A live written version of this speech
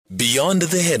Beyond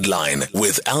the Headline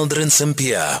with Aldrin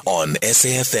Sampear on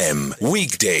SAFM.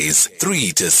 Weekdays,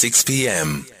 3 to 6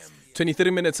 p.m.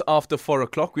 23 minutes after 4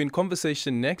 o'clock, we're in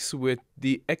conversation next with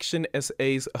the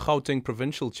ActionSA's Gauteng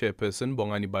Provincial Chairperson,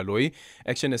 Bongani Baloyi.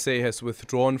 ActionSA has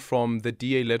withdrawn from the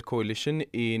DA-led coalition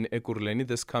in Ekurhuleni.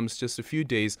 This comes just a few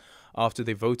days after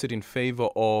they voted in favour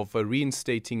of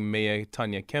reinstating Mayor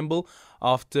Tania Campbell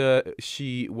after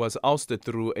she was ousted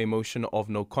through a motion of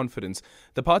no confidence.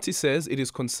 The party says it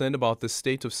is concerned about the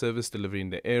state of service delivery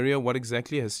in the area. What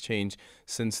exactly has changed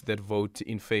since that vote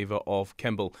in favour of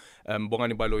Campbell?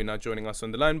 Bongani Baloyi now joining us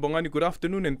on the line. Bongani, good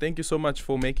afternoon and thank you so much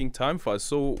for making time for us.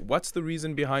 So what's the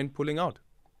reason behind pulling out?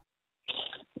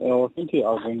 Thank you,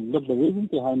 Alvin. Look, the reason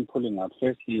behind pulling out,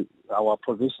 firstly, our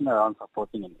position around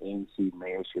supporting an ANC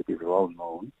mayorship is well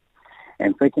known.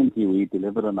 And secondly, we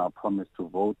delivered on our promise to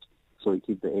vote, so we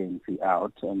keep the ANC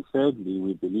out. And thirdly,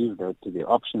 we believe that the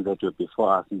options that were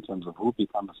before us in terms of who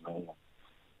becomes mayor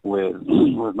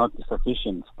was not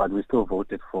sufficient, but we still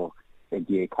voted for a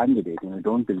DA candidate. And we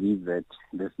don't believe that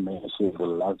this mayorship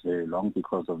will last very long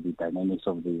because of the dynamics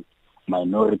of the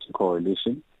minority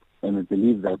coalition. And we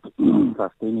believe that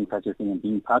sustaining such a thing and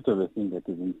being part of a thing that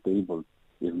is unstable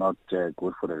is not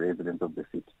good for the residents of the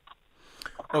city.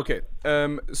 Okay,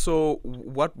 so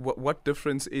what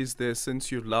difference is there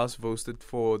since you last voted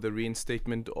for the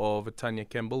reinstatement of Tania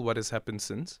Campbell? What has happened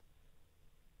since?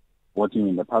 What do you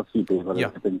mean, the past few days? What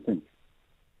has happened since?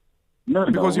 No,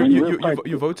 because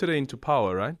you voted her into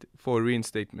power, right, for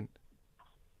reinstatement?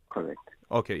 Correct.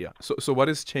 Okay, yeah. So what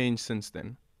has changed since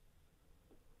then?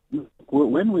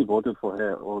 When we voted for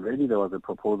her, already there was a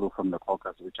proposal from the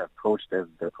caucus which approached as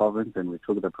the province, and we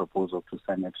took the proposal to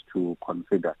Senate to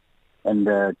consider. And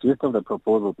the gist of the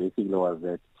proposal basically was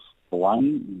that,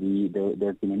 one,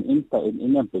 there's been an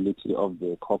inability of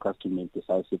the caucus to make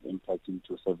decisive impact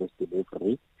into service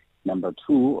delivery. Number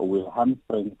two, we're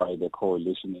hamstrung by the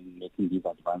coalition in making these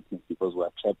advancements because we're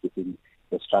trapped within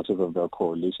the structures of the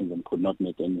coalitions and could not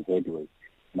make any headway.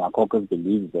 And our caucus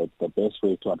believes that the best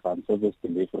way to advance service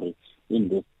delivery in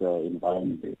this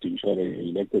environment is to ensure that the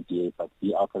elected DA but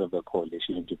be outside of the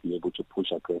coalition and to be able to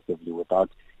push aggressively without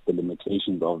the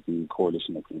limitations of the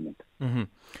coalition agreement. Mm-hmm.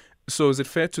 So is it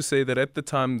fair to say that at the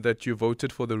time that you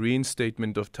voted for the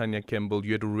reinstatement of Tania Campbell,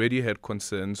 you had already had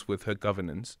concerns with her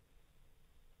governance,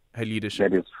 her leadership?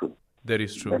 That is true. That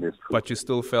is true. That is true. But you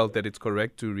still felt that it's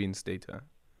correct to reinstate her?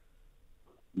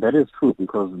 That is true,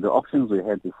 because the options we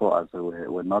had before us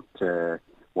were not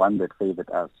one that favored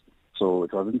us. So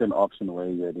it wasn't an option where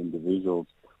you had individuals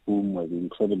whom were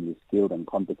incredibly skilled and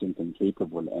competent and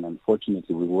capable, and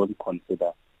unfortunately we won't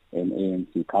consider an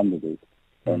ANC candidate.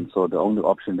 And so the only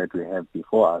option that we have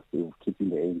before us is keeping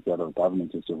the ANC out of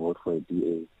government is to vote for a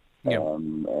DA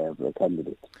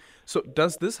candidate. So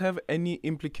does this have any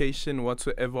implication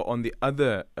whatsoever on the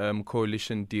other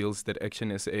coalition deals that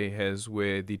ActionSA has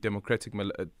where the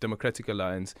Democratic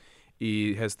Alliance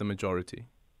has the majority?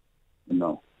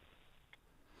 No.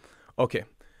 Okay.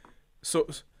 So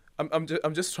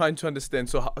I'm just trying to understand.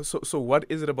 So what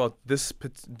is it about this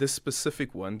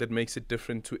specific one that makes it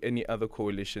different to any other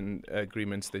coalition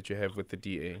agreements that you have with the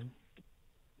DA?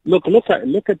 Look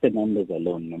at the numbers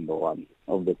alone, number one,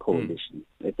 of the coalition.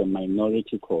 It's a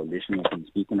minority coalition. I've been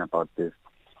speaking about this.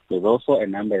 There's also a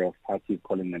number of parties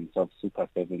calling themselves Super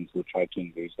Sevens who try to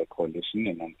engage the coalition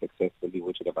and unsuccessfully,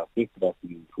 which would have assisted us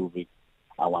in improving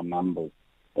our numbers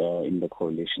in the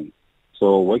coalition.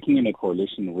 So working in a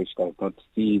coalition which does not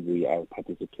see the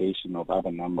participation of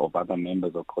other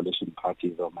members of coalition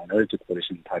parties or minority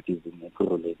coalition parties in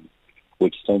Ekurhuleni,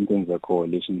 which strengthens the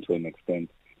coalition to an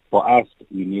extent. For us,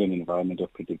 you need an environment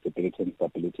of predictability and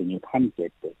stability, and you can't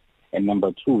get there. And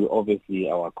number two,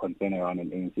 obviously, our concern around an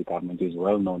ANC government is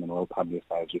well known and well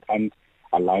publicized. We can't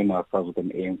align ourselves with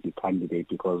an ANC candidate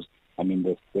because, I mean,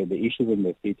 the issues in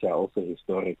the city are also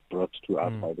historic, brought to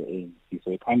us by the ANC.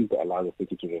 So we can't allow the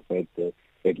city to revert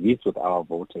at least with our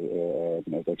vote as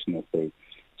ActionSA.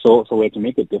 So we had to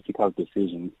make a difficult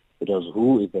decision. It was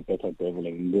who is the better devil,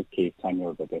 and in this case, Tanya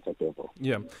was the better devil.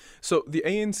 Yeah. So the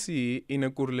ANC in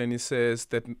Ekurhuleni says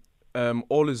that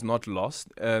all is not lost.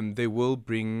 They will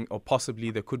bring, or possibly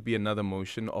there could be another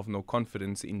motion of no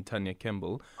confidence in Tania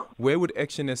Campbell. Where would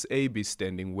ActionSA be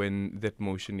standing when that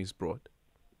motion is brought?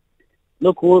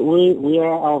 Look,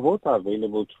 our votes are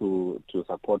available to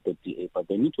support the DA, but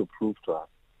they need to prove to us.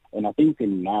 And I think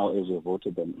now, as we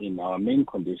voted them in, our main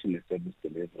condition is service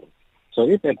delivery. So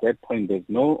if at that point there's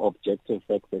no objective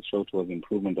facts that show towards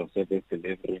improvement of service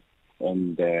delivery,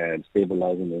 and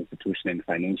stabilizing the institution and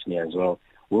financially as well,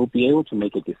 we'll be able to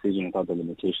make a decision without the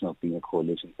limitation of being a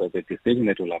coalition. So it's a decision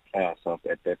that will apply ourselves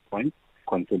at that point,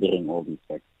 considering all these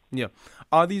factors. Yeah.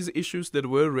 Are these issues that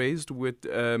were raised with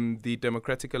the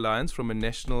Democratic Alliance from a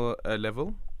national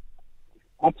level?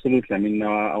 Absolutely. I mean,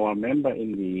 our member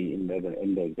in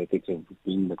the executive,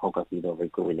 being the caucus leader of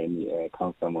Ekurhuleni,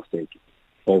 Councillor Moseki,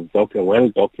 has a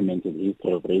well-documented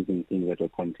history of raising things that were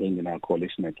contained in our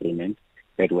coalition agreement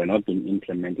that were not being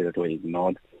implemented, that were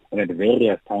ignored, and at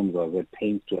various times was at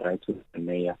pains to write to the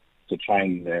mayor to try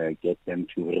and get them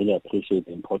to really appreciate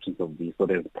the importance of these. So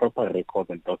there's proper records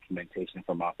and documentation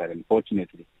from our side.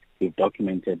 Unfortunately, we've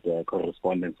documented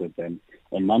correspondence with them,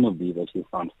 and none of these actually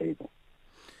found favor.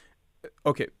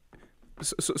 Okay.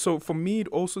 So for me, it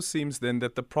also seems then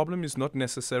that the problem is not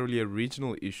necessarily a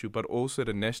regional issue, but also at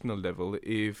a national level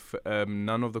if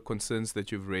none of the concerns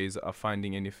that you've raised are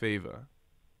finding any favor.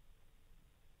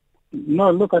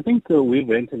 No, look, I think we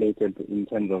ventilated in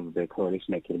terms of the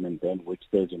coalition agreement then, which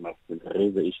says you must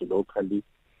raise the issue locally,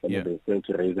 and if they fail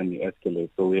to raise them, you escalate.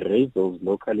 So we raised those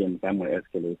locally and some were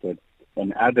escalated.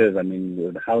 And others, I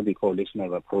mean, how the coalition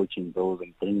was approaching those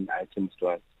and bringing items to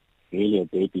us really a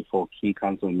day before key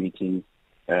council meetings,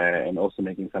 and also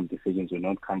making some decisions we're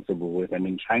not comfortable with. I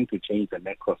mean, trying to change the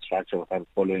network structure without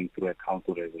following through a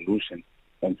council resolution,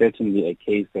 and certainly a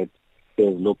case that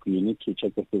says, look, you need to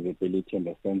check the feasibility and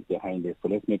the sense behind it. So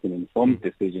let's make an informed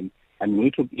decision. And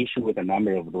we took issue with a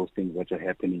number of those things that are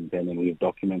happening then, and we've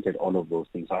documented all of those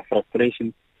things. Our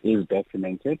frustration is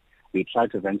documented. We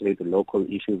tried to ventilate the local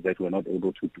issues that we're not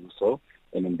able to do so,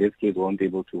 and in this case, we weren't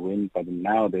able to win. But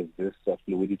now there's this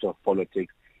fluidity of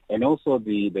politics, and also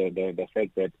the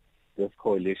fact that this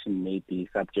coalition may be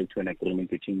subject to an agreement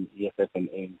between EFF and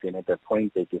ANC, and at the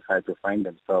point they decide to find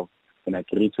themselves and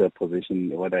agree to a position,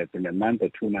 whether it's in a month or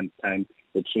 2 months' time,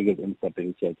 it triggers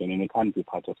instability again, and it can't be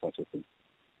part of such a thing.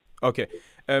 Okay.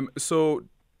 So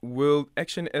will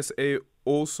ActionSA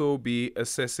also be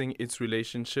assessing its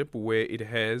relationship where it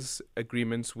has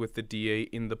agreements with the DA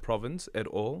in the province at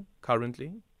all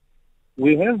currently?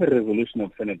 We have a resolution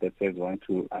of Senate that says we want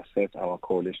to assess our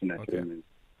coalition agreements.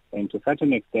 And to such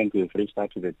an extent, we've reached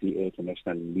out to the DA at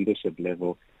national leadership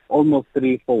level almost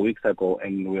 3-4 weeks ago,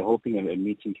 and we're hoping a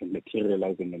meeting can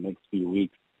materialize in the next few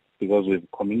weeks, because we've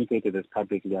communicated this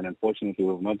publicly, and unfortunately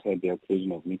we've not had the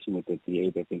occasion of meeting with the DA.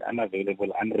 They've been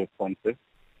unavailable, unresponsive,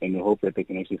 and we hope that they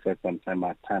can actually set some time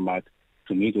out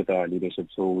to meet with our leadership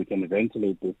so we can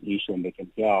ventilate this issue and they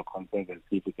can hear our concerns and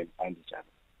see if we can find each other.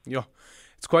 Yeah,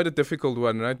 it's quite a difficult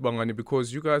one, right, Bongani,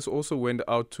 because you guys also went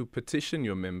out to petition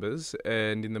your members,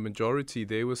 and in the majority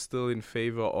they were still in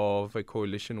favor of a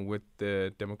coalition with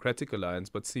the Democratic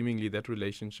Alliance, but seemingly that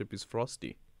relationship is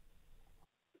frosty.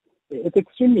 It's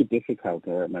extremely difficult,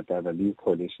 my brother, these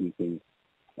coalition things.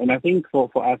 And I think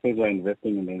for us as we're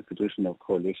investing in the institution of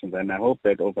coalitions, and I hope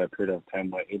that over a period of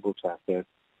time we're able to assess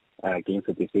against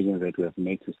the decisions that we have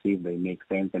made to see if they make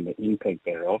sense and the impact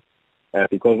thereof.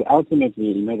 Because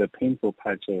ultimately, the painful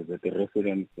part is that the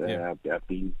residents are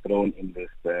being thrown in this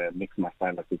mixed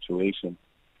masala situation,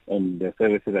 and the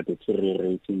services are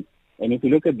deteriorating. And if you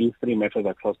look at these 3 metros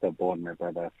across the board, my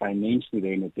brother, financially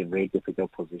they're in a very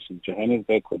difficult position.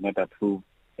 Johannesburg could not approve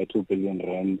a 2 billion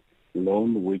rand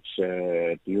loan, which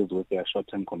deals with their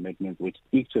short-term commitments, which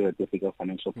speaks to the difficult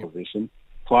financial position.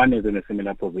 Twan is in a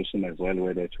similar position as well,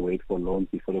 where they had to wait for loans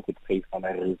before they could pay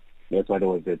salaries. That's why there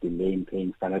was a delay in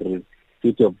paying salaries.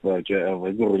 City of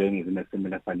Ekurhuleni is in a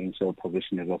similar financial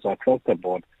position as well. So across the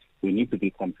board, we need to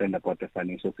be concerned about the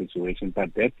financial situation,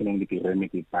 but that can only be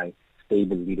remedied by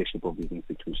stable leadership of these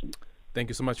institutions. Thank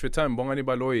you so much for your time. Bongani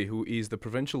Baloyi, who is the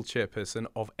Provincial Chairperson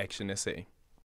of ActionSA.